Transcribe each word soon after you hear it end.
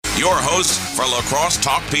your host for Lacrosse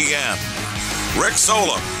Talk PM, Rick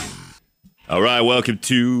Solem. All right, welcome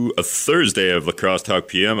to a Thursday of Lacrosse Talk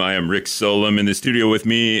PM. I am Rick Solem. In the studio with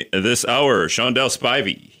me this hour, Shaundel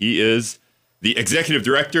Spivey. He is the executive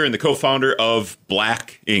director and the co-founder of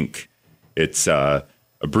B.L.A.C.K Inc. It's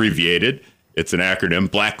abbreviated. It's an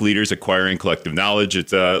acronym, Black Leaders Acquiring Collective Knowledge.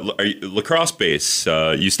 It's lacrosse base.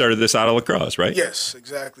 You started this out of lacrosse, right? Yes,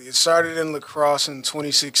 exactly. It started in lacrosse in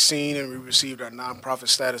 2016, and we received our nonprofit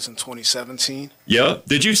status in 2017. Yeah.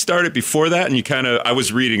 Did you start it before that? And I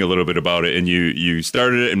was reading a little bit about it, and you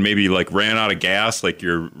started it and maybe like ran out of gas, like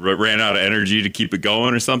you ran out of energy to keep it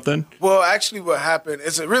going or something? Well, actually what happened,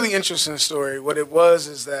 it's a really interesting story. What it was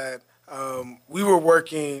is that we were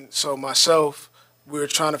working, so myself, we were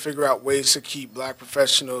trying to figure out ways to keep Black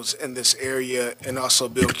professionals in this area and also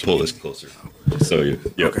build community. Pull this closer.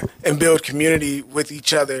 Okay. And build community with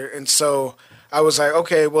each other. And so I was like,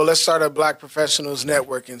 okay, well, let's start a Black professionals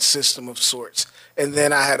networking system of sorts. And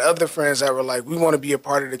then I had other friends that were like, we want to be a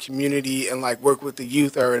part of the community and like work with the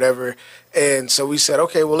youth or whatever. And so we said,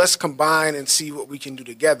 okay, well, let's combine and see what we can do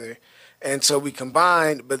together. And so we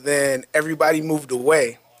combined, but then everybody moved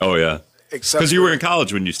away. Oh, yeah. Because you were in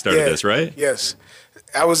college when you started this, right? Yes.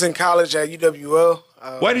 I was in college at UWL.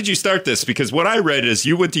 Why did you start this? Because what I read is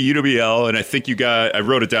you went to UWL, and I think I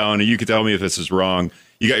wrote it down, and you can tell me if this is wrong.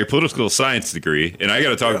 You got your political science degree, and I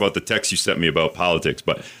got to talk about the text you sent me about politics.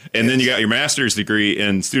 Then you got your master's degree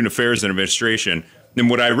in student affairs and administration. And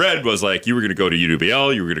what I read was like you were going to go to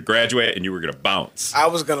UWL, you were going to graduate, and you were going to bounce. I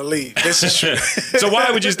was going to leave. This is true. So why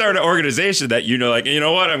would you start an organization that you know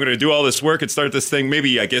what, I'm going to do all this work and start this thing?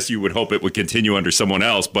 Maybe I guess you would hope it would continue under someone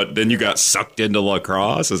else, but then you got sucked into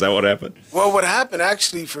lacrosse. Is that what happened? Well, what happened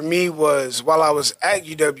actually for me was while I was at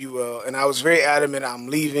UWL, and I was very adamant I'm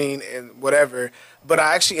leaving and whatever, but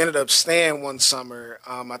I actually ended up staying one summer.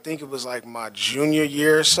 I think it was like my junior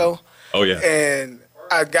year or so. Oh, yeah. And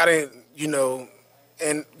I got in,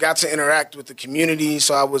 and got to interact with the community.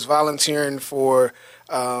 So I was volunteering for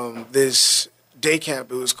this day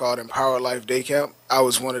camp. It was called Empower Life Day Camp. I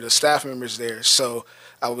was one of the staff members there. So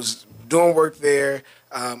I was doing work there.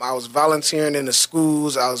 I was volunteering in the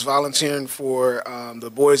schools. I was volunteering for the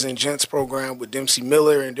Boys and Gents program with Dempsey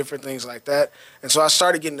Miller and different things like that. And so I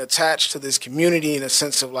started getting attached to this community in a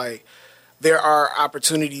sense of like, there are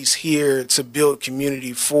opportunities here to build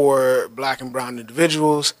community for Black and brown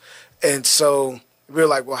individuals. And so we were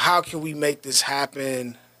like, well, how can we make this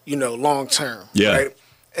happen, long term? Yeah. Right?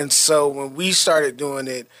 And so when we started doing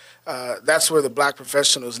it, that's where the Black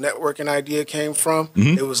Professionals Networking idea came from.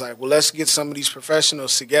 Mm-hmm. It was like, well, let's get some of these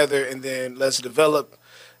professionals together and then let's develop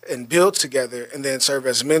and build together and then serve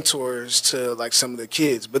as mentors to like some of the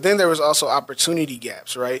kids. But then there was also opportunity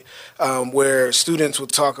gaps, right? Where students would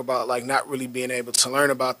talk about like not really being able to learn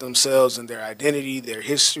about themselves and their identity, their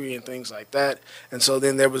history and things like that. And so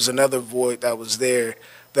then there was another void that was there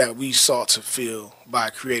that we sought to fill by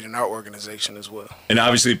creating our organization as well. And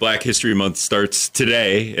obviously Black History Month starts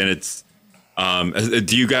today, and it's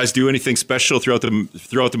do you guys do anything special throughout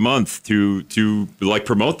the month to like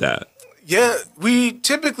promote that? Yeah, we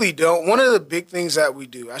typically don't. One of the big things that we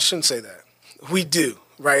do, I shouldn't say that, we do,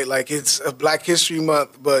 right? Like it's a Black History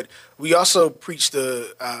Month, but we also preach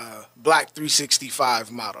the Black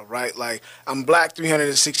 365 model, right? Like I'm Black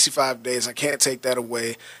 365 days. I can't take that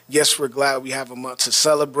away. Yes, we're glad we have a month to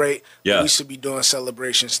celebrate. Yeah. But we should be doing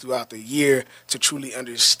celebrations throughout the year to truly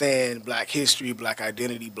understand Black history, Black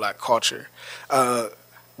identity, Black culture.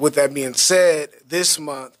 With that being said, this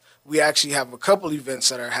month, we actually have a couple events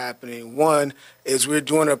that are happening. One is we're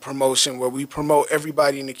doing a promotion where we promote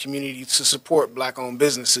everybody in the community to support Black-owned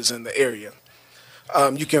businesses in the area.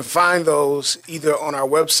 You can find those either on our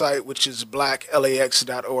website, which is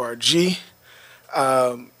blacklax.org.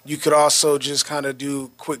 You could also just kind of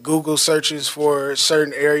do quick Google searches for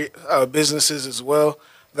certain area businesses as well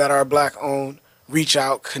that are Black-owned, reach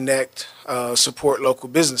out, connect, support local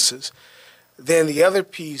businesses. Then the other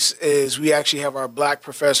piece is we actually have our Black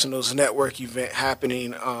Professionals Network event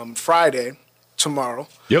happening Friday, tomorrow,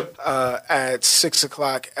 at 6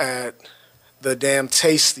 o'clock at the Damn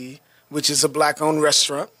Tasty, which is a Black-owned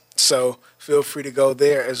restaurant. So feel free to go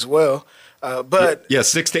there as well. But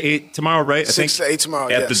 6 to 8 tomorrow, right? 6 to 8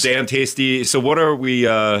 tomorrow, at the Damn Tasty. So what are we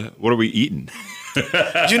eating?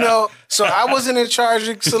 So I wasn't in charge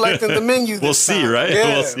of selecting the menu this We'll see, time. right?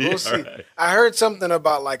 Yeah, we'll see. Right. I heard something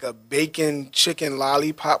about like a bacon chicken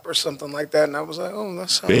lollipop or something like that, and I was like, oh, that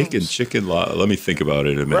sounds... Bacon chicken lollipop. Let me think about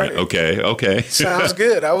it a minute. Right. Okay. Sounds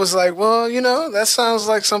good. I was like, well, that sounds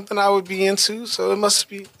like something I would be into, so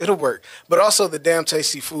it'll work. But also the Damn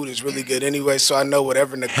Tasty food is really good anyway, so I know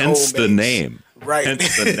whatever Nicole Hence the makes, name. Right.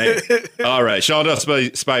 Hence the name. All right. Shaundel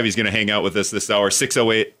Spivey's going to hang out with us this hour.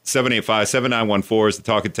 608-785-7914 is the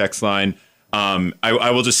talk and text line.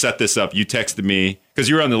 I will just set this up. You texted me because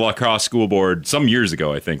you were on the La Crosse school board some years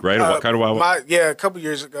ago, I think, right? What kind of while? A couple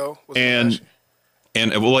years ago. And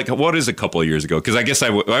well, like, what is a couple of years ago? Because I guess I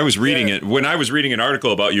was reading it. When I was reading an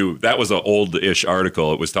article about you, that was an old-ish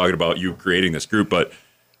article. It was talking about you creating this group. But,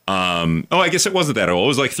 I guess it wasn't that old. It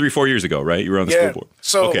was like 3-4 years ago, right? You were on the school board.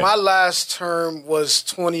 So my last term was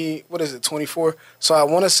 24? So I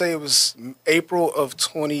want to say it was April of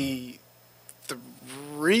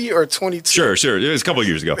 23 or 22. Sure. It was a couple of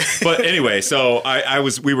years ago. But anyway, so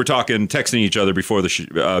we were texting each other before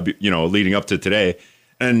leading up to today.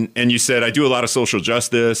 And you said, I do a lot of social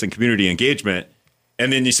justice and community engagement.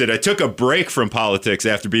 And then you said, I took a break from politics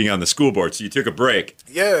after being on the school board. So you took a break.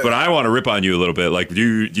 Yeah. But I want to rip on you a little bit. Like,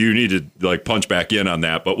 do you need to like punch back in on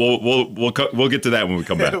that? But we'll get to that when we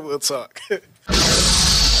come back. We'll talk.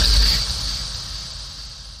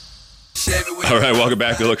 All right, welcome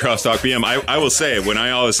back to La Crosse Talk PM. I will say, when I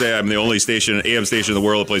always say I'm the only AM station in the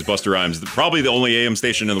world that plays Busta Rhymes, probably the only AM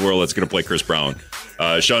station in the world that's going to play Chris Brown.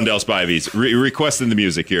 Shaundel Spivey's requesting the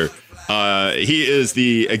music here. He is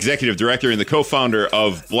the executive director and the co-founder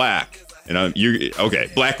of B.L.A.C.K. And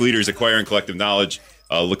B.L.A.C.K Leaders Acquiring Collective Knowledge,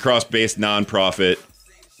 a La Crosse-based nonprofit.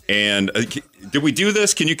 And did we do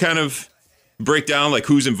this? Can you kind of break down like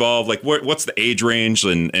who's involved? Like what's the age range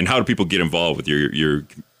and how do people get involved with your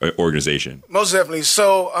organization? Most definitely.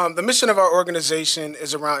 So the mission of our organization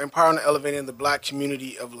is around empowering and elevating the Black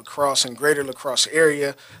community of La Crosse and greater La Crosse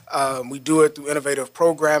area. We do it through innovative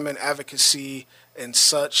programming, advocacy, and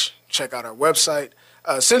such. Check out our website.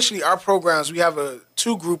 Essentially, our programs, we have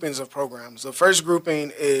two groupings of programs. The first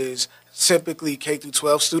grouping is typically K through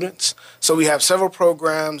 12 students. So we have several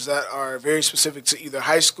programs that are very specific to either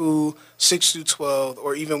high school, 6 through 12,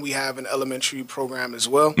 or even we have an elementary program as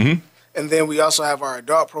well. Mm-hmm. And then we also have our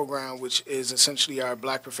adult program, which is essentially our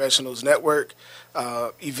Black Professionals Network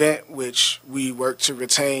event, which we work to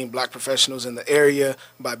retain Black professionals in the area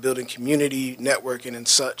by building community, networking, and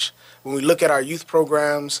such. When we look at our youth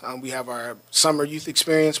programs, we have our Summer Youth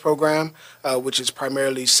Experience program, which is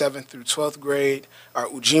primarily 7th through 12th grade. Our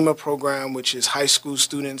Ujima program, which is high school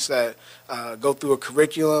students that go through a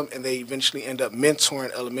curriculum and they eventually end up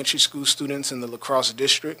mentoring elementary school students in the La Crosse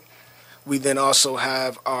district. We then also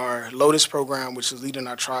have our Lotus program, which is leading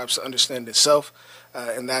our tribes to understand itself.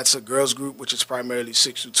 And that's a girls group, which is primarily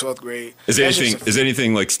 6th through 12th grade. Is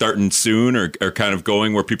anything like starting soon or kind of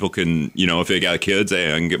going where people can, if they got kids,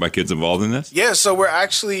 hey, I can get my kids involved in this? Yeah, so we're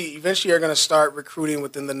actually eventually are going to start recruiting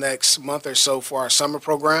within the next month or so for our summer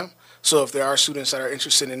program. So if there are students that are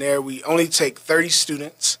interested in there, we only take 30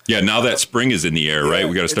 students. Yeah, now that spring is in the air, right?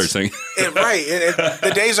 We got to start saying. Right.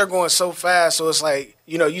 The days are going so fast. So it's like,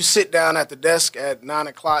 you sit down at the desk at 9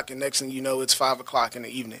 o'clock and next thing you know, it's 5 o'clock in the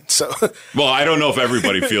evening. So. Well, I don't know if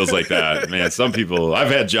everybody feels like that, man. Some people, I've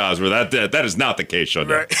had jobs where that is not the case,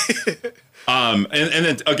 Shaundel. Right. And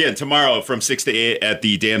then again, tomorrow from 6 to 8 at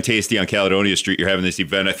the Damn Tasty on Caledonia Street, you're having this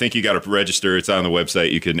event. I think you got to register. It's on the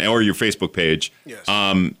website. You can, or your Facebook page. Yes.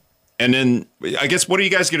 And then I guess what are you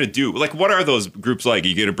guys going to do? Like, what are those groups like? Are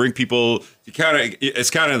you going to bring people? It's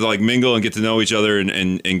kind of like mingle and get to know each other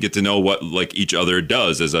and get to know what like each other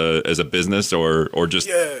does as a business or just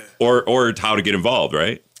or how to get involved,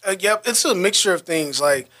 right? Yep, it's a mixture of things.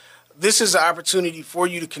 Like this is an opportunity for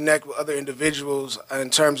you to connect with other individuals in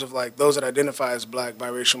terms of like those that identify as Black,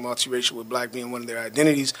 biracial, multiracial, with Black being one of their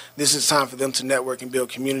identities. This is time for them to network and build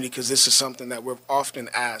community because this is something that we're often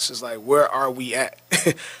asked is like, where are we at,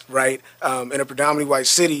 right? In a predominantly white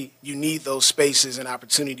city, you need those spaces and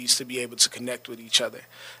opportunities to be able to connect with each other.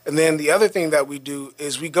 And then the other thing that we do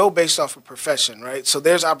is we go based off of profession, right? So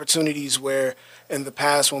there's opportunities where in the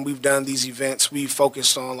past when we've done these events, we've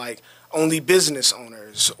focused on like only business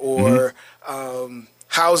owners or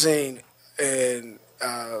housing and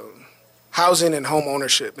home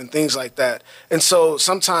ownership and things like that. And so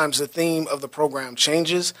sometimes the theme of the program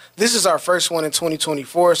changes. This is our first one in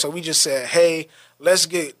 2024, so we just said, hey, let's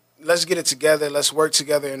get it together. Let's work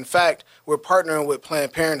together. In fact, we're partnering with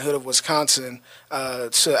Planned Parenthood of Wisconsin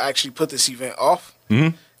to actually put this event off.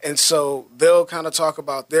 Mm-hmm. And so they'll kind of talk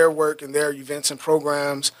about their work and their events and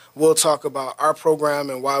programs. We'll talk about our program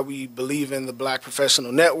and why we believe in the Black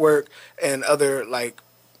Professional Network and other like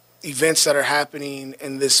events that are happening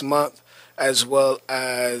in this month as well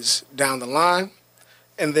as down the line.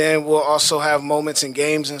 And then we'll also have moments and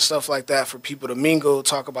games and stuff like that for people to mingle,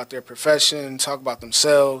 talk about their profession, talk about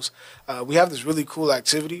themselves. We have this really cool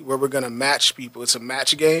activity where we're going to match people. It's a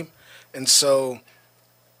match game. And so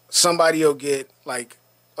somebody will get like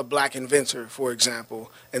a black inventor, for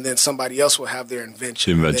example, and then somebody else will have their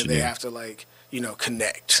invention. And then they have to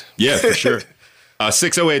connect. Yeah, for sure.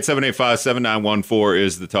 608-785-7914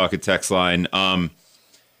 is the talk and text line.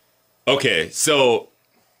 Okay, so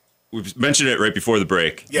we've mentioned it right before the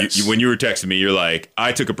break. Yes. When you were texting me, you're like,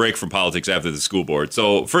 I took a break from politics after the school board.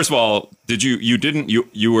 So first of all, you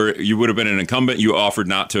would have been an incumbent. You offered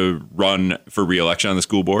not to run for re-election on the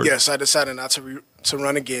school board? Yes, I decided not to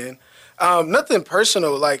run again. Nothing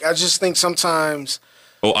personal. I just think sometimes.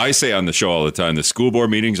 Oh, I say on the show all the time, the school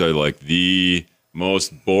board meetings are like the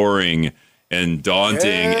most boring and daunting,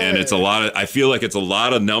 and it's I feel like it's a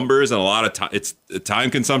lot of numbers and a lot of time. It's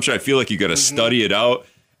time consumption. I feel like you got to study it out,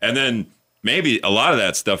 and then maybe a lot of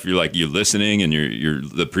that stuff you're listening and you're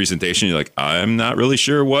the presentation. You're like, I'm not really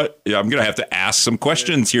sure what I'm gonna have to ask some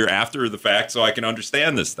questions here after the fact so I can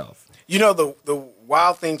understand this stuff. The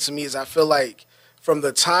wild thing to me is I feel like from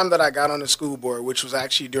the time that I got on the school board, which was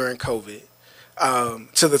actually during COVID,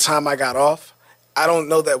 to the time I got off, I don't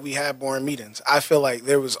know that we had boring meetings. I feel like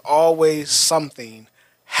there was always something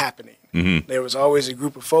happening. Mm-hmm. There was always a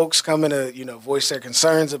group of folks coming to, voice their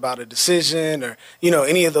concerns about a decision or,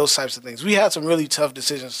 any of those types of things. We had some really tough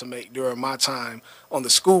decisions to make during my time on the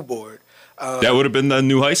school board. That would have been the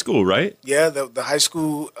new high school, right? Yeah, the high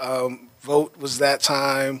school vote was that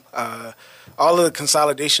time. All of the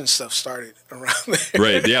consolidation stuff started around there.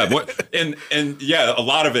 Right, yeah. And yeah, a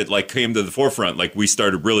lot of it came to the forefront. We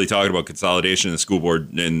started really talking about consolidation, and the school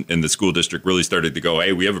board and the school district really started to go,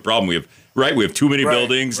 hey, we have a problem. We have too many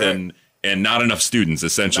buildings and not enough students,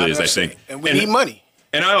 essentially, I think. And we need money.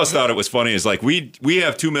 And I always thought it was funny is we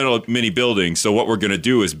have too many buildings, so what we're going to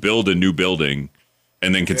do is build a new building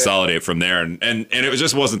and then consolidate from there. And it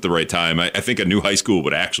just wasn't the right time. I think a new high school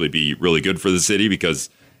would actually be really good for the city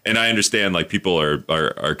because – and I understand people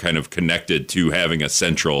are kind of connected to having a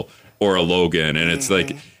Central or a Logan. And it's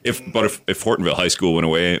if Hortonville High School went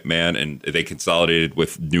away, man, and they consolidated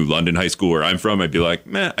with New London High School where I'm from, I'd be like,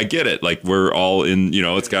 man, I get it. We're all in,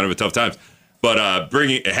 it's kind of a tough time. But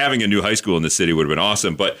having a new high school in the city would have been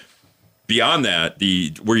awesome. But beyond that,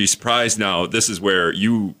 were you surprised now? This is where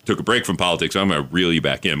you took a break from politics. So I'm going to reel you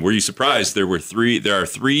back in. Were you surprised there are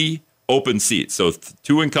three open seats? So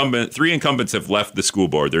three incumbents have left the school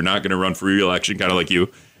board. They're not going to run for re-election, kind of like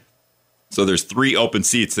you. So there's 3 open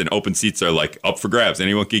seats, and open seats are up for grabs.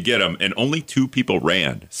 Anyone can get them, and only 2 people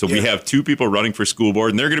ran. So we have 2 people running for school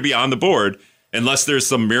board, and they're going to be on the board unless there's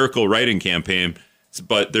some miracle write-in campaign.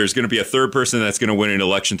 But there's going to be a third person that's going to win an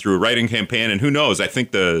election through a write-in campaign, and who knows? I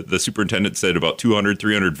think the superintendent said about 200,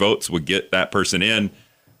 300 votes would get that person in.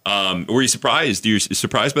 Were you surprised? Are you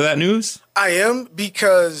surprised by that news? I am,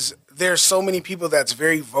 because there's so many people that's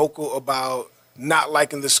very vocal about not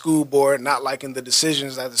liking the school board, not liking the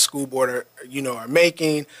decisions that the school board are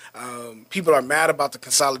making. People are mad about the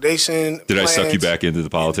consolidation Did plans. I suck you back into the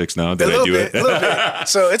politics now? Did I do it? A little bit.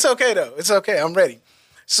 So it's okay, though. It's okay. I'm ready.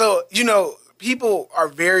 So, people are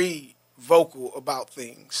very vocal about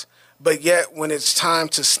things, but yet when it's time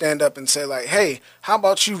to stand up and say, hey, how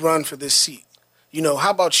about you run for this seat? How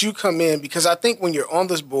about you come in? Because I think when you're on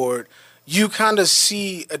this board, you kind of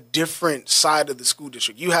see a different side of the school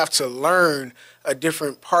district. You have to learn a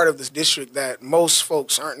different part of this district that most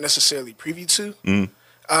folks aren't necessarily privy to.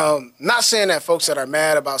 Not saying that folks that are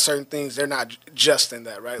mad about certain things, they're not just in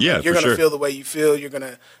that, right? Yeah, you're going to feel the way you feel. You're going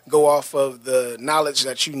to go off of the knowledge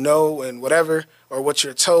that you know and whatever, or what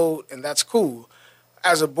you're told, and that's cool.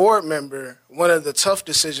 As a board member, one of the tough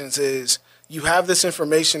decisions is you have this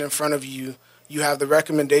information in front of you. You have the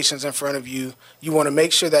recommendations in front of you. You want to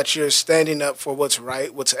make sure that you're standing up for what's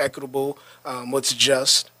right, what's equitable, what's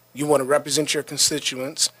just. You want to represent your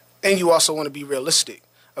constituents. And you also want to be realistic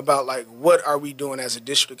about, what are we doing as a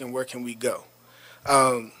district and where can we go?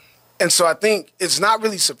 And so I think it's not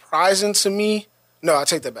really surprising to me. No, I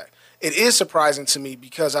take that back. It is surprising to me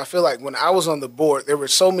because I feel like when I was on the board, there were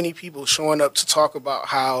so many people showing up to talk about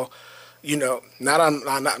how, not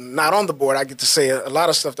on the board. I get to say a lot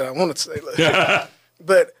of stuff that I wanted to say.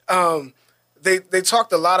 But they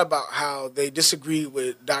talked a lot about how they disagreed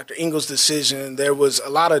with Dr. Engel's decision. There was a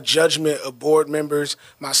lot of judgment of board members,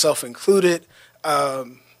 myself included.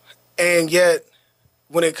 And yet,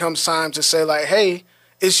 when it comes time to say, hey,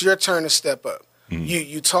 it's your turn to step up.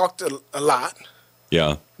 You talked a lot.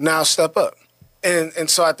 Yeah. Now step up.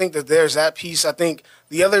 And so I think that there's that piece. I think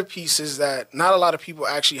the other piece is that not a lot of people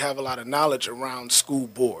actually have a lot of knowledge around school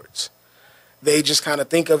boards. They just kind of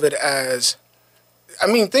think of it as,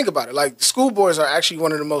 think about it. School boards are actually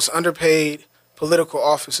one of the most underpaid political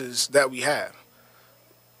offices that we have.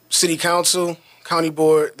 City council, county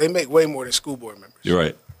board, they make way more than school board members. You're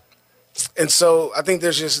right. And so I think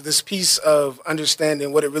there's just this piece of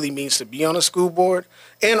understanding what it really means to be on a school board.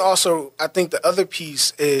 And also, I think the other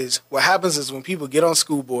piece is what happens is when people get on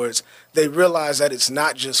school boards, they realize that it's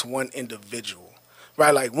not just one individual,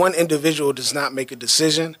 right? Like one individual does not make a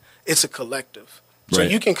decision. It's a collective. So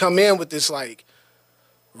Right. you can come in with this like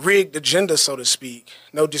rigged agenda, so to speak.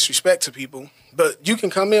 No disrespect to people, but you can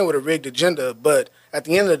come in with a rigged agenda. But at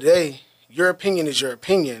the end of the day, your opinion is your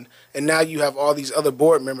opinion. And now you have all these other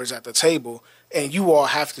board members at the table, and you all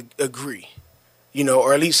have to agree,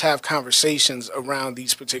 or at least have conversations around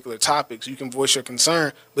these particular topics. You can voice your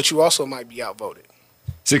concern, but you also might be outvoted.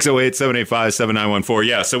 608-785-7914.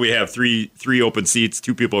 Yeah, so we have three open seats,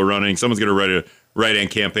 2 people are running. Someone's going to write a write-in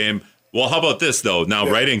campaign. Well, how about this, though? Now,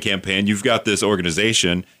 write-in campaign, you've got this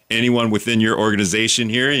organization. Anyone within your organization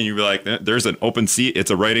here, and you'd be like, there's an open seat.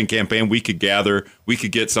 It's a write-in campaign. We could gather. We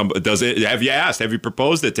could get some. Have you asked? Have you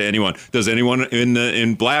proposed it to anyone? Does anyone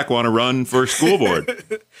in Black want to run for school board?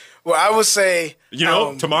 Well, I would say,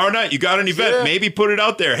 tomorrow night you got an event. Yeah. Maybe put it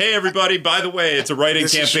out there. Hey, everybody! By the way, it's a write-in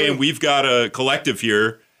campaign. We've got a collective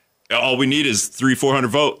here. All we need is 300-400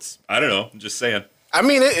 votes. I don't know. I'm just saying. I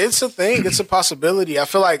mean, it's a thing. It's a possibility. I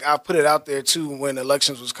feel like I put it out there, too, when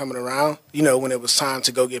elections was coming around, when it was time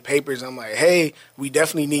to go get papers. I'm like, hey, we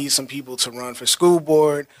definitely need some people to run for school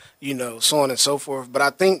board, so on and so forth. But I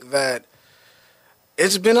think that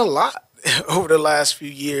it's been a lot over the last few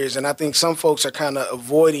years, and I think some folks are kind of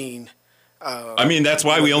avoiding. That's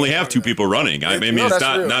why we only have 2 people running. It's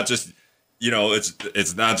not just.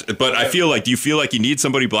 It's not. But I feel like. Do you feel like you need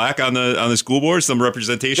somebody Black on the school board, some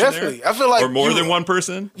representation? Definitely, there? I feel like or more than one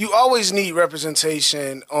person. You always need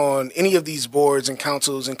representation on any of these boards and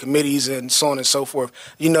councils and committees and so on and so forth.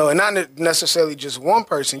 And not necessarily just one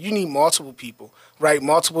person. You need multiple people, right?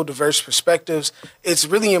 Multiple diverse perspectives. It's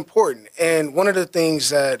really important. And one of the things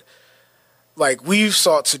that we've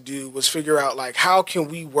sought to do was figure out how can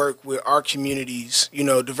we work with our communities,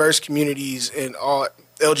 diverse communities and all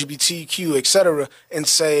LGBTQ, et cetera, and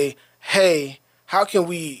say, hey, how can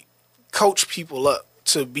we coach people up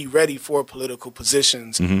to be ready for political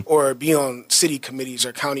positions or be on city committees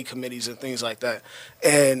or county committees and things like that?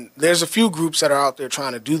 And there's a few groups that are out there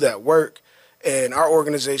trying to do that work, and our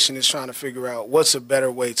organization is trying to figure out what's a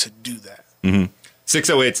better way to do that.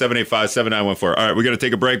 608-785-7914. All right, we're going to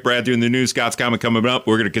take a break. Brad doing the news. Scott's comment coming up.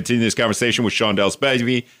 We're going to continue this conversation with Shaundel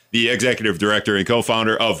Spivey, the executive director and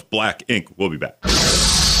co-founder of B.L.A.C.K. Inc. We'll be back.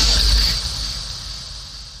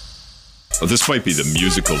 Oh, this might be the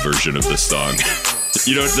musical version of this song.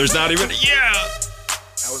 There's not even... Yeah!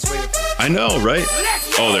 I was waiting for it. I know, right?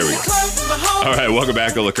 Oh, there we go. All right, welcome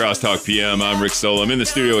back to La Crosse Talk PM. I'm Rick Solom. In the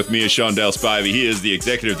studio with me is Shaundel Spivey. He is the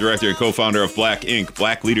executive director and co-founder of B.L.A.C.K. Inc.,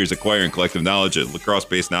 Black Leaders Acquiring Collective Knowledge, a La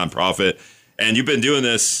Crosse-based nonprofit. And you've been doing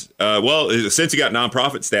this, since you got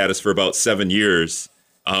nonprofit status for about 7 years.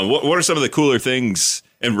 What are some of the cooler things...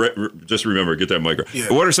 And just remember, get that micro.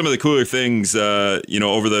 Yeah. What are some of the cooler things,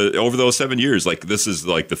 over those 7 years? This is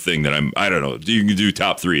the thing that I don't know. You can do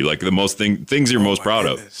top 3, the most things you're most proud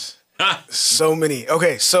of. So many.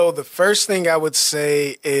 Okay, so the first thing I would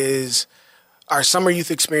say is our summer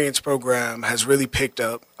youth experience program has really picked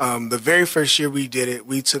up. The very first year we did it,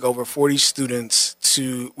 we took over 40 students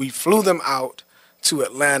we flew them out to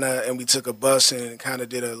Atlanta, and we took a bus and kind of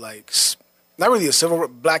did not really a civil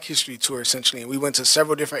Black history tour, essentially. And we went to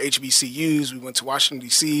several different HBCUs. We went to Washington,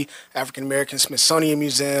 D.C., African American Smithsonian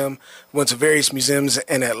Museum. We went to various museums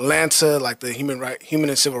in Atlanta, like the Human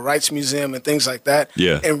and Civil Rights Museum and things like that.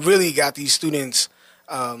 Yeah. And really got these students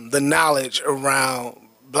the knowledge around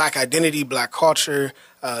Black identity, Black culture,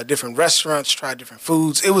 different restaurants, tried different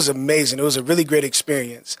foods. It was amazing. It was a really great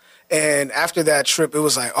experience. And after that trip, it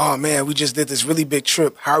was like, oh, man, we just did this really big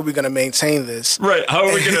trip. How are we going to maintain this? Right. How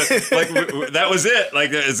are we going to, that was it.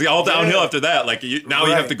 It's all downhill after that. You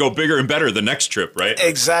have to go bigger and better the next trip, right?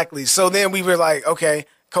 Exactly. So then we were like, okay,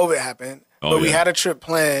 COVID happened. We had a trip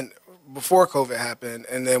planned before COVID happened.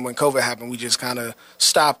 And then when COVID happened, we just kind of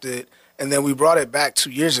stopped it. And then we brought it back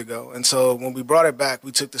 2 years ago. And so when we brought it back,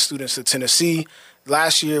 we took the students to Tennessee.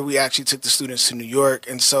 Last year, we actually took the students to New York.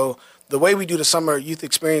 And so the way we do the summer youth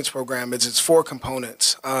experience program is it's 4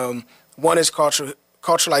 components. One is cultural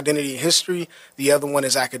identity and history. The other one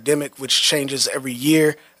is academic, which changes every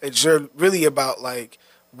year. It's really about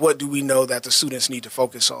what do we know that the students need to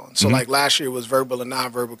focus on. So last year was verbal and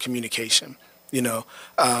nonverbal communication,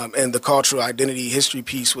 and the cultural identity history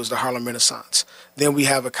piece was the Harlem Renaissance. Then we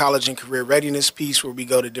have a college and career readiness piece where we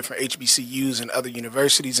go to different HBCUs and other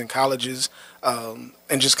universities and colleges and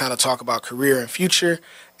just kind of talk about career and future.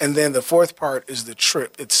 And then the 4th part is the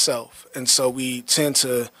trip itself. And so we tend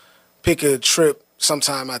to pick a trip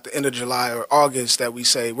sometime at the end of July or August that we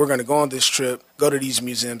say we're going to go on this trip, go to these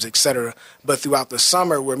museums, etc. But throughout the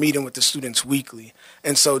summer, we're meeting with the students weekly.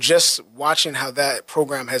 And so just watching how that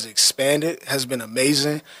program has expanded has been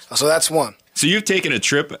amazing. So that's one. So you've taken a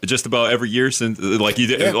trip just about every year since, like you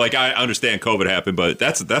did. Yeah. Like I understand COVID happened, but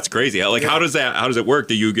that's crazy. Like how does it work?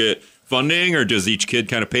 Do you get funding, or does each kid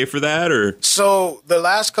kind of pay for that? Or so the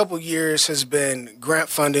last couple of years has been grant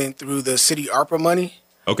funding through the city ARPA money.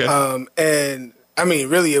 Okay. And I mean,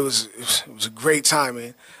 really, it was a great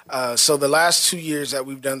timing. So the last 2 years that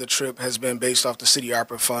we've done the trip has been based off the city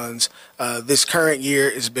ARPA funds. This current year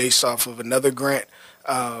is based off of another grant.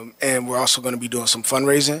 And we're also going to be doing some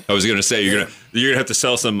fundraising. I was going to say you're gonna have to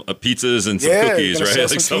sell some pizzas and some cookies, right?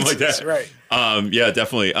 Like something like that, right? Yeah,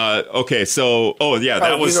 definitely. Okay, so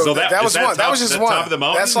that was one. That was just one. Top of the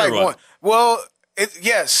mountain. That's like one. Well,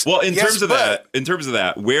 yes. Well, in terms of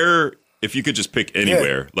that, where if you could just pick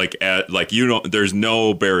anywhere, there's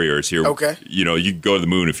no barriers here. Okay. You could go to the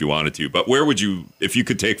moon if you wanted to, but where would you, if you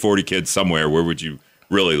could take 40 kids somewhere, where would you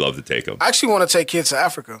really love to take them? I actually want to take kids to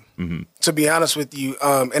Africa, to be honest with you.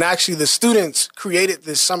 And actually the students created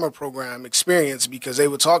this summer program experience because they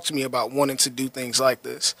would talk to me about wanting to do things like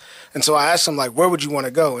this. And so I asked them, like, where would you want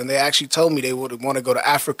to go? And they actually told me they would want to go to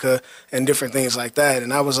Africa and different things like that.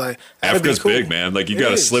 And I was like, Africa's cool. Big, man. Like, you got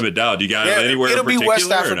to slim it down. You got anywhere it'll in particular? It'll be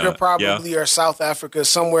West Africa probably, or South Africa,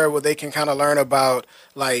 somewhere where they can kind of learn about,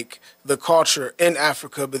 like, the culture in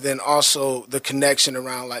Africa, but then also the connection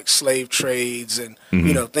around like slave trades and,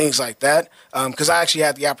 things like that. Because I actually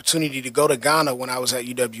had the opportunity to go to Ghana when I was at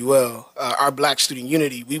UWL. Our Black Student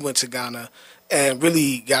Unity, we went to Ghana and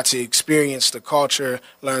really got to experience the culture,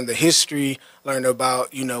 learn the history, learn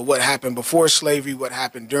about, what happened before slavery, what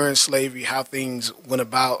happened during slavery, how things went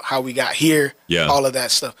about, how we got here, all of that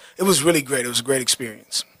stuff. It was really great. It was a great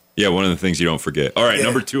experience. Yeah, one of the things you don't forget. All right,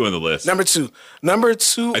 number 2 on the list. Number two.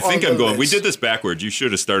 I think I'm going. We did this backwards. You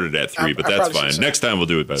should have started at 3, but that's fine. Next time we'll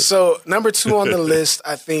do it better. So number 2 on the list,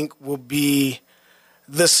 I think, will be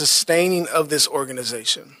the sustaining of this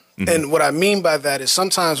organization. And what I mean by that is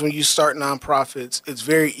sometimes when you start nonprofits, it's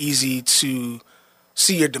very easy to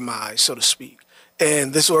see your demise, so to speak.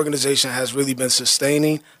 And this organization has really been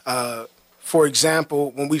sustaining. For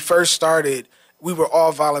example, when we first started, we were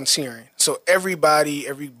all volunteering. So everybody,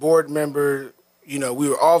 every board member, we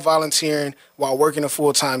were all volunteering while working a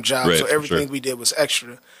full-time job. Right, so everything we did was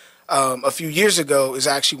extra. A few years ago is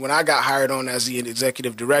actually when I got hired on as the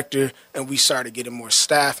executive director, and we started getting more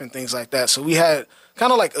staff and things like that. So we had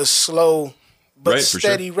kind of like a slow but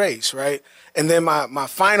steady race, right? And then my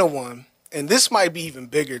final one, and this might be even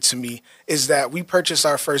bigger to me, is that we purchased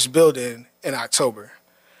our first building in October.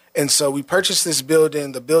 And so we purchased this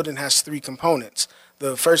building. The building has 3 components.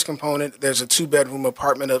 The first component, there's a 2-bedroom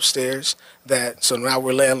apartment upstairs so now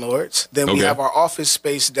we're landlords. Then we have our office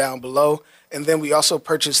space down below. And then we also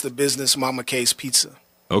purchased the business Mama K's Pizza.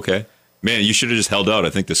 Okay. Man, you should have just held out.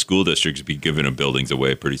 I think the school districts be giving them buildings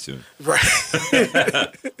away pretty soon. Right.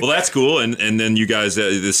 Well, that's cool. And then you guys,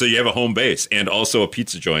 so you have a home base and also a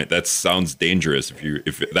pizza joint. That sounds dangerous.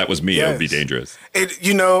 If that was me, it would be dangerous.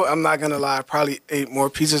 I'm not going to lie. I probably ate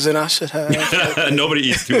more pizzas than I should have. Nobody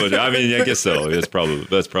eats too much. I mean, I guess so. That's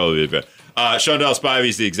probably it. Shaundel Spivey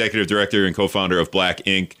is the executive director and co-founder of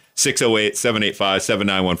B.L.A.C.K.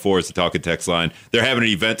 608-785-7914 is the talk and text line. They're having an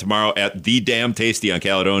event tomorrow at The Damn Tasty on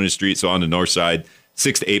Caledonia Street, so on the north side,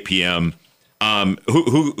 6 to 8 p.m.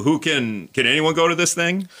 Who can anyone go to this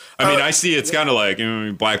thing? I mean, I see it's kind of like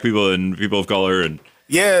Black people and people of color, and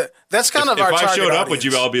that's kind of our target audience. If I showed up, would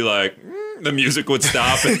you all be like, the music would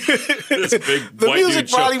stop? And this big the white music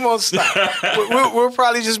probably won't stop. We'll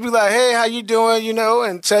probably just be like, hey, how you doing?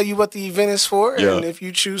 And tell you what the event is for. Yeah. And if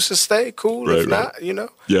you choose to stay, cool. If not,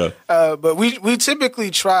 Yeah. But we typically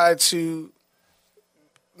try to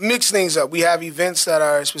mix things up. We have events that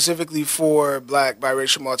are specifically for Black,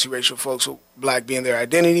 biracial, multiracial folks, with Black being their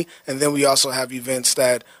identity. And then we also have events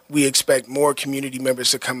that we expect more community members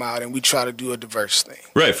to come out, and we try to do a diverse thing.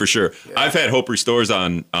 Right, for sure. Yeah. I've had Hope Restores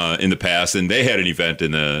on in the past, and they had an event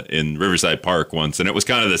in Riverside Park once, and it was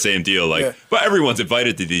kind of the same deal. But everyone's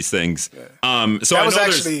invited to these things. Yeah. So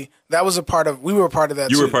that was a part of. We were a part of that.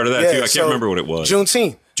 You were part of that too. I can't remember what it was.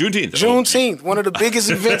 Juneteenth, one of the biggest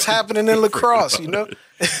events happening in La Crosse,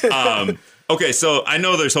 Okay, so I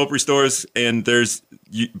know there's Hope Restores and there's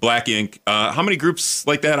B.L.A.C.K. How many groups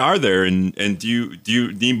like that are there? And do you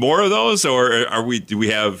need more of those, or do we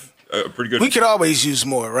have a pretty good? We could always use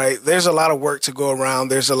more, right? There's a lot of work to go around.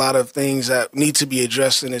 There's a lot of things that need to be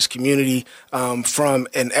addressed in this community from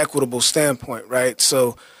an equitable standpoint, right?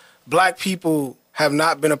 So Black people have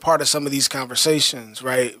not been a part of some of these conversations,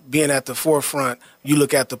 right? Being at the forefront, you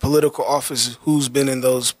look at the political office, who's been in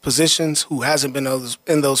those positions, who hasn't been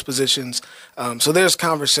in those positions. So there's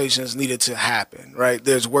conversations needed to happen, right?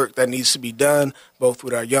 There's work that needs to be done, both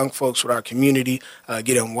with our young folks, with our community,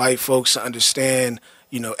 getting white folks to understand,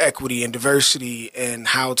 equity and diversity and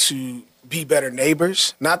how to be better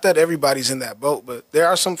neighbors. Not that everybody's in that boat, but there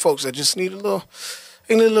are some folks that just need a little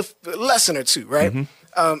lesson or two, right? Mm-hmm.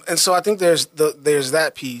 And so I think there's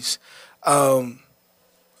that piece.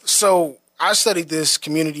 So I studied this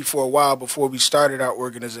community for a while before we started our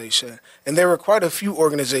organization, and there were quite a few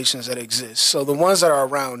organizations that exist. So the ones that are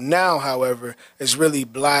around now, however, is really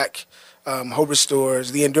Black, Hope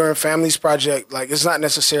Restores, the Enduring Families Project. Like, it's not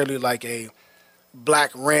necessarily like a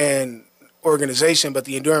Black-ran organization, but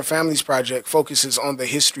the Enduring Families Project focuses on the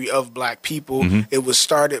history of Black people. Mm-hmm. It was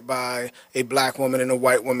started by a Black woman and a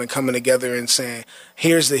white woman coming together and saying,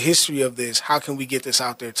 here's the history of this. How can we get this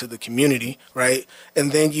out there to the community, right?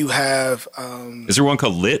 And then you have... is there one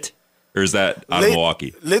called Lit? Or is that out of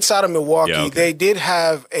Milwaukee? Lit's out of Milwaukee. Yeah, okay. They did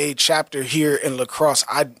have a chapter here in La Crosse.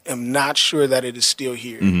 I am not sure that it is still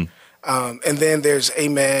here. Mm-hmm. And then there's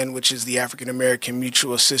AMAN, which is the African American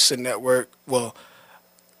Mutual Assistance Network. Well,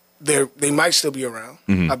 they might still be around.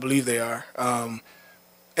 Mm-hmm. I believe they are.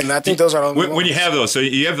 And I think those are all when you have those. So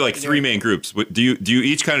you have like three main groups. Do you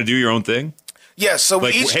each kind of do your own thing? Yes. So we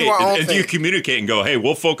each do our own thing. Do you communicate and go, hey,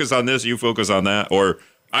 we'll focus on this, you focus on that? Or,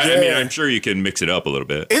 I mean, I'm sure you can mix it up a little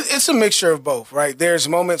bit. It's a mixture of both, right? There's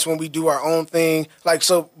moments when we do our own thing. Like,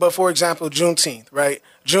 so, but for example, Juneteenth, right?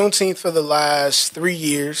 Juneteenth for the last 3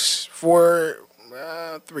 years, 3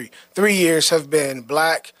 years have been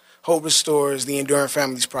Black, Hope Restores, the Enduring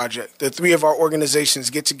Families Project. The three of our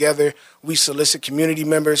organizations get together. We solicit community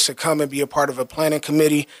members to come and be a part of a planning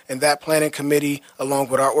committee, and that planning committee, along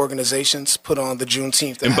with our organizations, put on the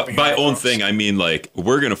Juneteenth. And by own thing, I mean, like,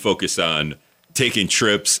 we're going to focus on taking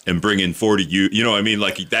trips and bringing 40 youth. You know what I mean?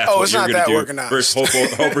 Like, that's what you're going to do. Organized. Versus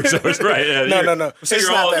Hope Restores, right? Yeah, no. So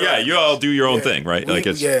you all do your own thing, right?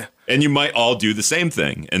 And you might all do the same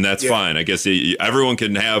thing, and that's fine. I guess everyone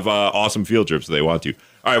can have awesome field trips if they want to.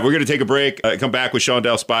 All right, we're going to take a break. Come back with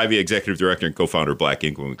Shaundel Spivey, Executive Director and Co-founder of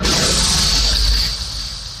B.L.A.C.K.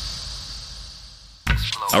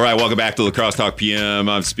 All right, welcome back to La Crosse Talk PM.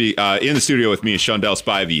 I'm in the studio with me is Shaundel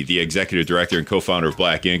Spivey, the Executive Director and Co-founder of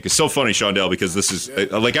B.L.A.C.K. It's so funny, Shaundel, because this is,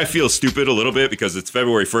 I feel stupid a little bit because it's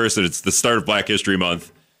February 1st and it's the start of Black History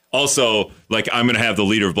Month. Also, I'm going to have the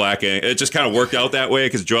leader of B.L.A.C.K. It just kind of worked out that way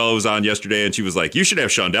because Joella was on yesterday and she was like, you should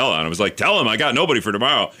have Shaundel on. I was like, tell him I got nobody for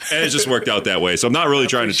tomorrow. And it just worked out that way. So I'm not really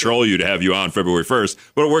trying to troll you to have you on February 1st,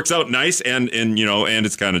 but it works out nice. And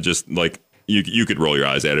it's kind of just like you could roll your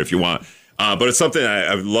eyes at it if you want. But it's something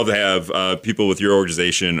I would love to have people with your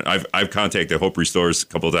organization. I've contacted Hope Restores a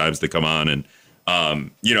couple of times to come on. And,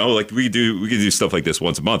 we could do stuff like this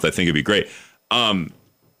once a month. I think it'd be great.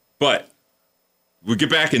 But we'll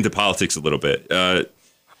get back into politics a little bit.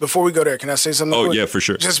 Before we go there, can I say something? Oh, quick? yeah, for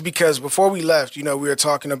sure. Just because before we left, we were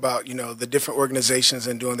talking about, the different organizations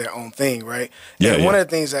and doing their own thing, right? And one of the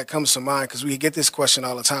things that comes to mind, because we get this question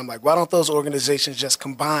all the time, like, why don't those organizations just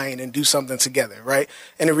combine and do something together, right?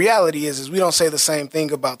 And the reality is we don't say the same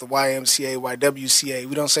thing about the YMCA, YWCA.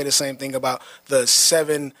 We don't say the same thing about the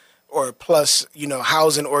 7 or plus,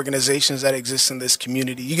 housing organizations that exist in this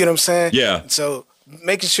community. You get what I'm saying? Yeah. So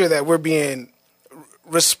making sure that we're being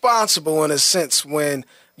responsible in a sense when,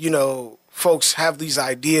 folks have these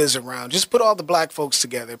ideas around. Just put all the Black folks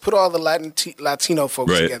together. Put all the Latino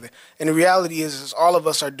folks together. And the reality is all of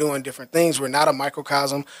us are doing different things. We're not a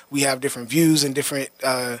microcosm. We have different views and different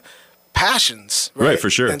passions. Right, for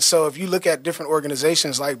sure. And so if you look at different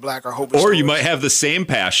organizations like Black or Hope, or you might have the same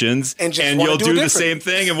passions and you'll do the same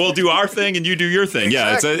thing and we'll do our thing and you do your thing.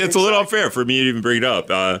 Exactly, yeah, it's a little unfair for me to even bring it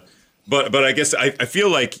up. But I guess I feel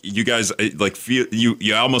like you guys feel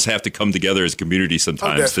you almost have to come together as a community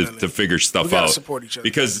sometimes to figure stuff out. Support each other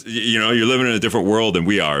because you're living in a different world than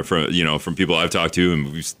we are from people I've talked to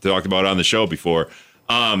and we've talked about on the show before.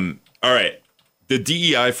 All right, the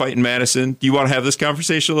DEI fight in Madison. Do you want to have this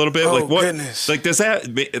conversation a little bit? Oh, goodness! Does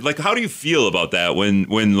that how do you feel about that when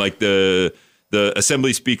the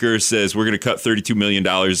Assembly Speaker says we're going to cut $32 million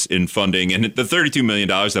in funding, and the $32 million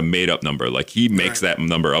is a made-up number. Like, he makes that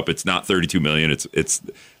number up. It's not $32 million. It's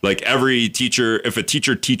like every teacher, if a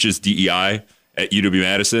teacher teaches DEI at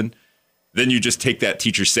UW-Madison, then you just take that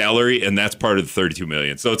teacher's salary, and that's part of the $32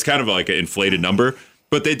 million. So it's kind of like an inflated number.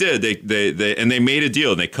 But they did. They made a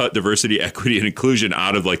deal, and they cut diversity, equity, and inclusion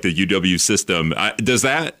out of, the UW system. Does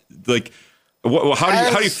that,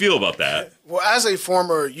 how do you feel about that? Well, as a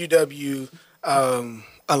former UW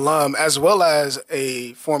alum as well as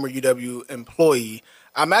a former UW employee,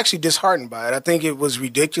 I'm actually disheartened by it. I think it was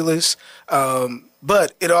ridiculous,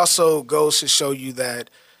 but it also goes to show you that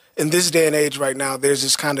in this day and age right now, there's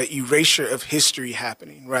this kind of erasure of history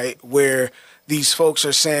happening, right, where these folks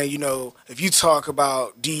are saying, if you talk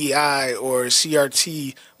about DEI or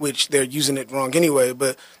CRT, which they're using it wrong anyway,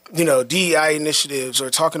 but, DEI initiatives or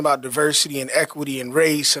talking about diversity and equity and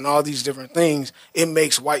race and all these different things, it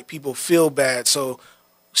makes white people feel bad. So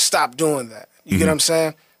stop doing that. You get what I'm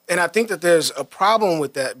saying? And I think that there's a problem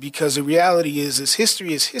with that because the reality is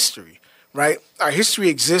history, right? Our history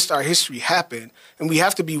exists, our history happened, and we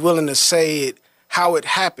have to be willing to say it how it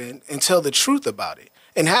happened and tell the truth about it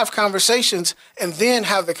and have conversations and then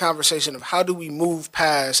have the conversation of how do we move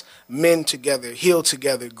past men together, heal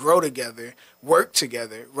together, grow together, work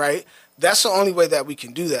together, right? That's the only way that we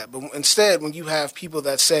can do that. But instead, when you have people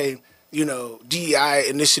that say, DEI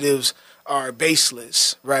initiatives are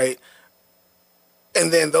baseless, right?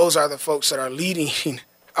 And then those are the folks that are leading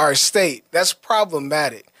our state. That's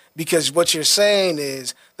problematic because what you're saying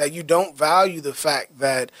is that you don't value the fact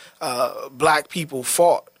that black people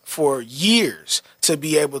fought for years to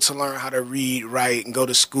be able to learn how to read, write, and go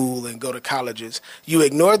to school and go to colleges. You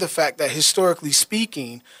ignore the fact that historically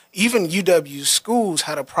speaking, even UW schools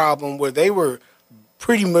had a problem where they were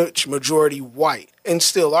pretty much majority white and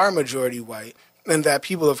still are majority white. And that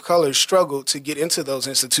people of color struggled to get into those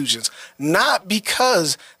institutions, not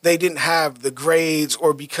because they didn't have the grades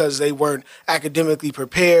or because they weren't academically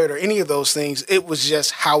prepared or any of those things. It was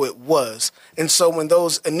just how it was. And so when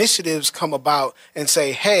those initiatives come about and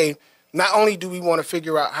say, hey, not only do we want to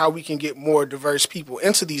figure out how we can get more diverse people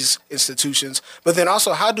into these institutions, but then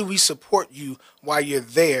also how do we support you while you're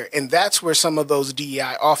there? And that's where some of those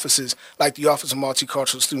DEI offices, like the Office of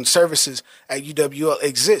Multicultural Student Services at UWL,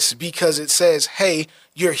 exists because it says, hey,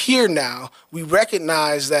 you're here now. We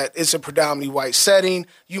recognize that it's a predominantly white setting.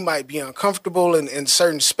 You might be uncomfortable in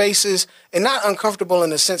certain spaces, and not uncomfortable in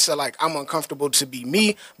the sense that, like, I'm uncomfortable to be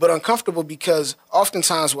me, but uncomfortable because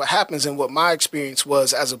oftentimes what happens and what my experience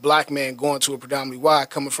was as a black man going to a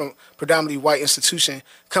predominantly white institution,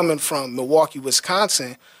 coming from Milwaukee,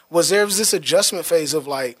 Wisconsin, was there was this adjustment phase of,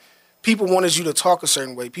 like, people wanted you to talk a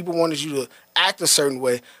certain way. People wanted you to act a certain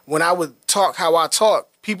way. When I would talk how I talk,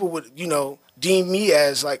 people would, deem me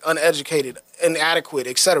as like uneducated, inadequate,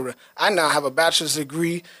 etc. I now have a bachelor's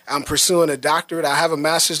degree. I'm pursuing a doctorate. I have a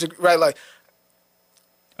master's degree, right? Like,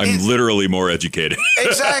 I'm literally more educated.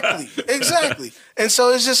 Exactly. And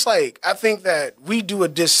so it's just like, I think that we do a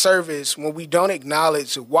disservice when we don't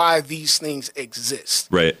acknowledge why these things exist.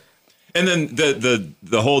 Right. And then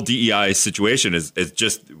the whole DEI situation is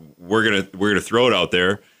just we're gonna throw it out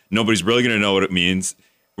there. Nobody's really gonna know what it means.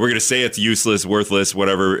 We're going to say it's useless, worthless,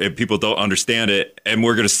 whatever, if people don't understand it, and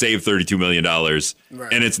we're going to save $32 million,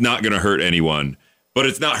 right. And it's not going to hurt anyone. But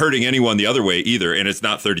it's not hurting anyone the other way either, and it's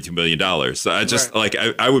not $32 million. So I just,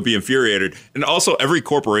 I would be infuriated. And also, every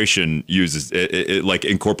corporation uses, it like,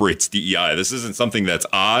 incorporates DEI. This isn't something that's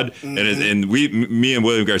odd. Mm-hmm. And me and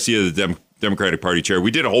William Garcia, the Democratic Party chair, we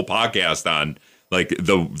did a whole podcast on, like,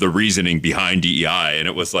 the reasoning behind DEI, and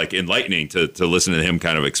it was, like, enlightening to listen to him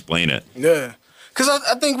kind of explain it. Yeah. Because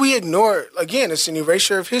I think we ignore, again, it's an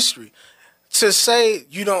erasure of history. To say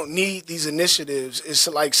you don't need these initiatives is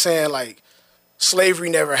like saying, like, slavery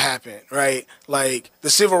never happened, right? Like, the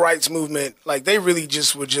civil rights movement, like, they really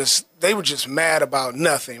they were just mad about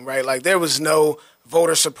nothing, right? Like, there was no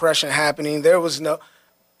voter suppression happening. There was no,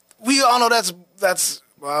 we all know that's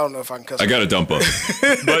well, I don't know if I can cuss. I got a dump up.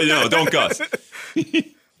 But, don't cuss.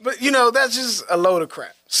 But, that's just a load of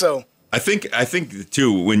crap. So I think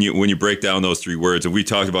too, when you break down those three words, and we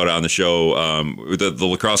talked about it on the show, the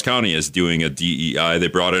La Crosse County is doing a DEI. They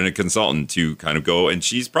brought in a consultant to kind of go, and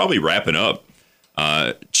she's probably wrapping up.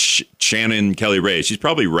 Shannon Kelly Ray. She's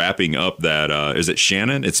probably wrapping up that. Is it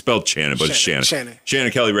Shannon? It's spelled Shannon, but it's Shannon.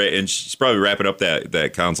 Shannon Kelly Ray, and she's probably wrapping up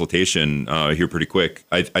that consultation here pretty quick.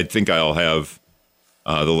 I think I'll have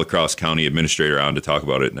the La Crosse County administrator on to talk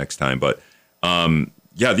about it next time, but.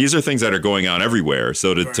 Yeah, these are things that are going on everywhere.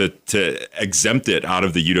 So to exempt it out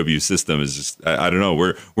of the UW system is just, I don't know.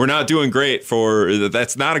 We're not doing great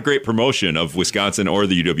that's not a great promotion of Wisconsin or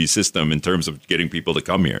the UW system in terms of getting people to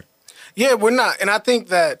come here. Yeah, we're not. And I think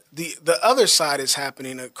that the other side is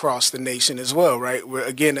happening across the nation as well, right? Where,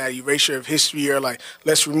 again, that erasure of history or like,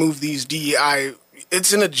 let's remove these DEI.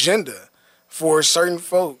 It's an agenda for certain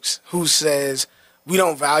folks who says, we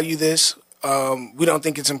don't value this. We don't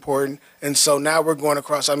think it's important. And so now we're going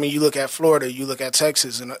across. I mean, you look at Florida, you look at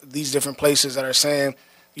Texas, and these different places that are saying,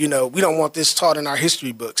 we don't want this taught in our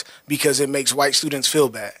history books because it makes white students feel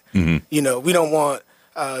bad. Mm-hmm. We don't want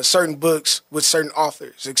certain books with certain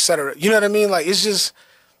authors, etc. You know what I mean? Like, it's just,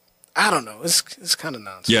 I don't know. It's kind of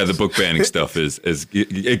nonsense. Yeah, the book banning stuff is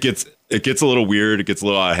it gets a little weird. It gets a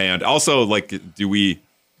little out of hand. Also, like,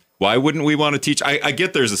 why wouldn't we want to teach? I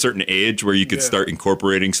get there's a certain age where you could start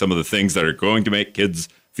incorporating some of the things that are going to make kids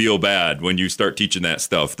feel bad when you start teaching that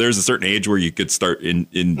stuff. There's a certain age where you could start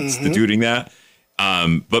instituting that.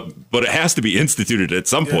 But it has to be instituted at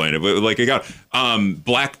some point. Like, I got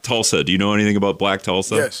Black Tulsa. Do you know anything about Black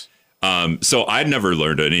Tulsa? Yes. So I'd never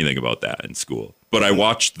learned anything about that in school. But I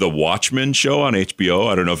watched the Watchmen show on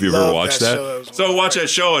HBO. I don't know if you've ever watched that. So I watched that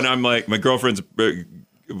show, and I'm like, my girlfriend's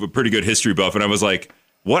a pretty good history buff, and I was like,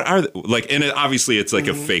 what are like? And obviously, it's like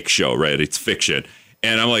a fake show, right? It's fiction,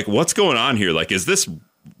 and I'm like, what's going on here? Like, is this?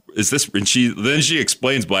 And she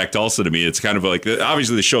explains Black Tulsa to me. It's kind of like,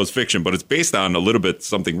 obviously the show is fiction, but it's based on a little bit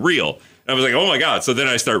something real. And I was like, oh my God. So then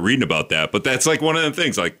I start reading about that. But that's like one of the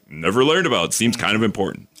things like never learned about. It seems kind of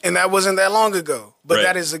important. And that wasn't that long ago. But Right.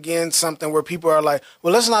 that is, again, something where people are like,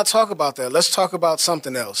 well, let's not talk about that. Let's talk about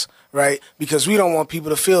something else, right? Because we don't want people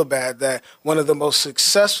to feel bad that one of the most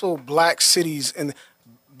successful black cities and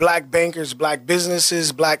black bankers, black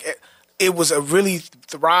businesses, it was a really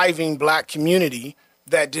thriving black community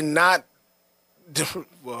that did not,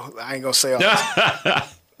 well, I ain't gonna say all that,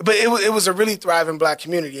 but it was a really thriving black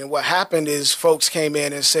community. And what happened is folks came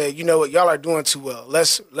in and said, you know what, y'all are doing too well.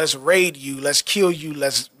 Let's raid you, let's kill you,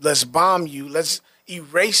 let's bomb you, let's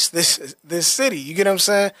erase this city. You get what I'm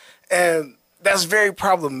saying? And that's very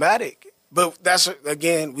problematic. But that's,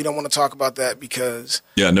 again, we don't want to talk about that because...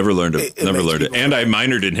 Yeah, never learned it. And I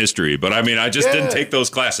minored in history, but I mean, I just didn't take those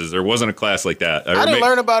classes. There wasn't a class like that. I didn't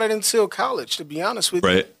learn about it until college, to be honest with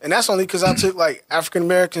you. And that's only because I took like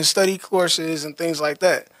African-American study courses and things like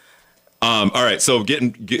that. All right, so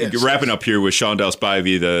wrapping up here with Shaundel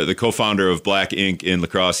Spivey, the co-founder of B.L.A.C. in La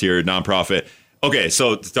Crosse here, nonprofit. Okay,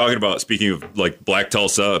 so talking about, speaking of like Black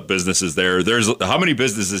Tulsa businesses there's how many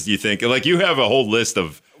businesses do you think? Like, you have a whole list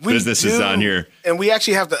of businesses on here. And we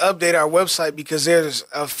actually have to update our website because there's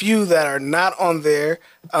a few that are not on there,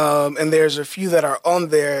 and there's a few that are on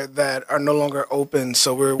there that are no longer open.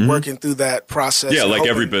 So we're working through that process. Yeah, like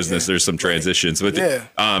every business, there's some transitions. But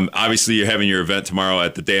obviously, you're having your event tomorrow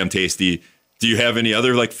at the Damn Tasty. Do you have any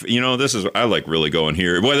other, like, this is, I like really going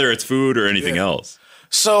here, whether it's food or anything else?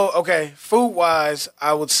 So, okay, food-wise,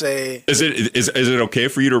 I would say... Is it okay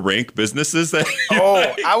for you to rank businesses that...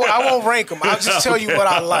 I won't rank them. I'll just tell you what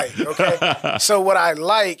I like, okay? So what I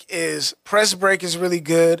like is Press Break is really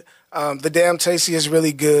good. The Damn Tasty is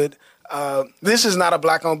really good. This is not a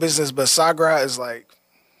black-owned business, but Sagra is like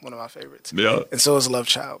one of my favorites. Yeah. And so is Love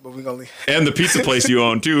Child, but we're going to leave. And the pizza place you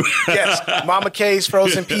own, too. Yes. Mama K's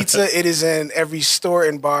Frozen Pizza. It is in every store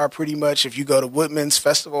and bar, pretty much. If you go to Woodman's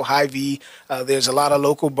Festival, Hy-Vee, there's a lot of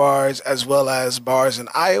local bars, as well as bars in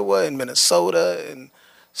Iowa and Minnesota and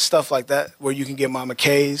stuff like that, where you can get Mama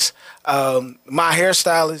K's. My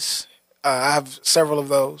hairstylist, I have several of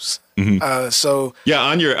those. So yeah,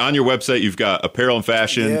 on your website, you've got apparel and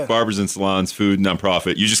fashion, barbers and salons, food,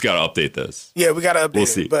 nonprofit. You just got to update this. Yeah, we got to update We'll it.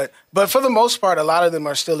 see. But for the most part, a lot of them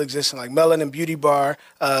are still existing. Like Melanin Beauty Bar,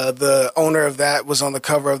 the owner of that was on the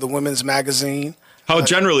cover of the women's magazine. How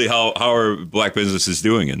are black businesses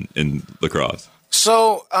doing in La Crosse?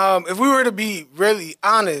 So if we were to be really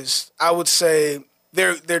honest, I would say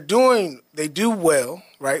they do well,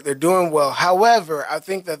 right? They're doing well. However, I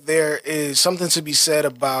think that there is something to be said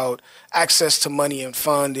about access to money and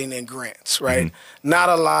funding and grants, right? Not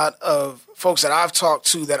a lot of folks that I've talked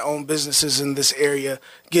to that own businesses in this area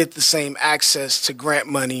get the same access to grant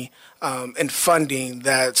money and funding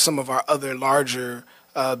that some of our other larger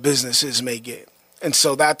businesses may get. And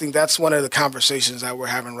so I think that's one of the conversations that we're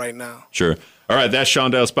having right now. Sure. All right, that's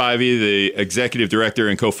Shaundel Spivey, the executive director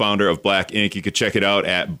and co-founder of B.L.A.C. Inc. You can check it out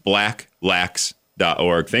at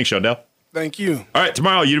blacklax.org. Thanks, Shaundel. Thank you. All right,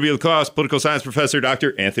 tomorrow, UW La Crosse political science professor,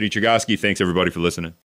 Dr. Anthony Chagosky. Thanks, everybody, for listening.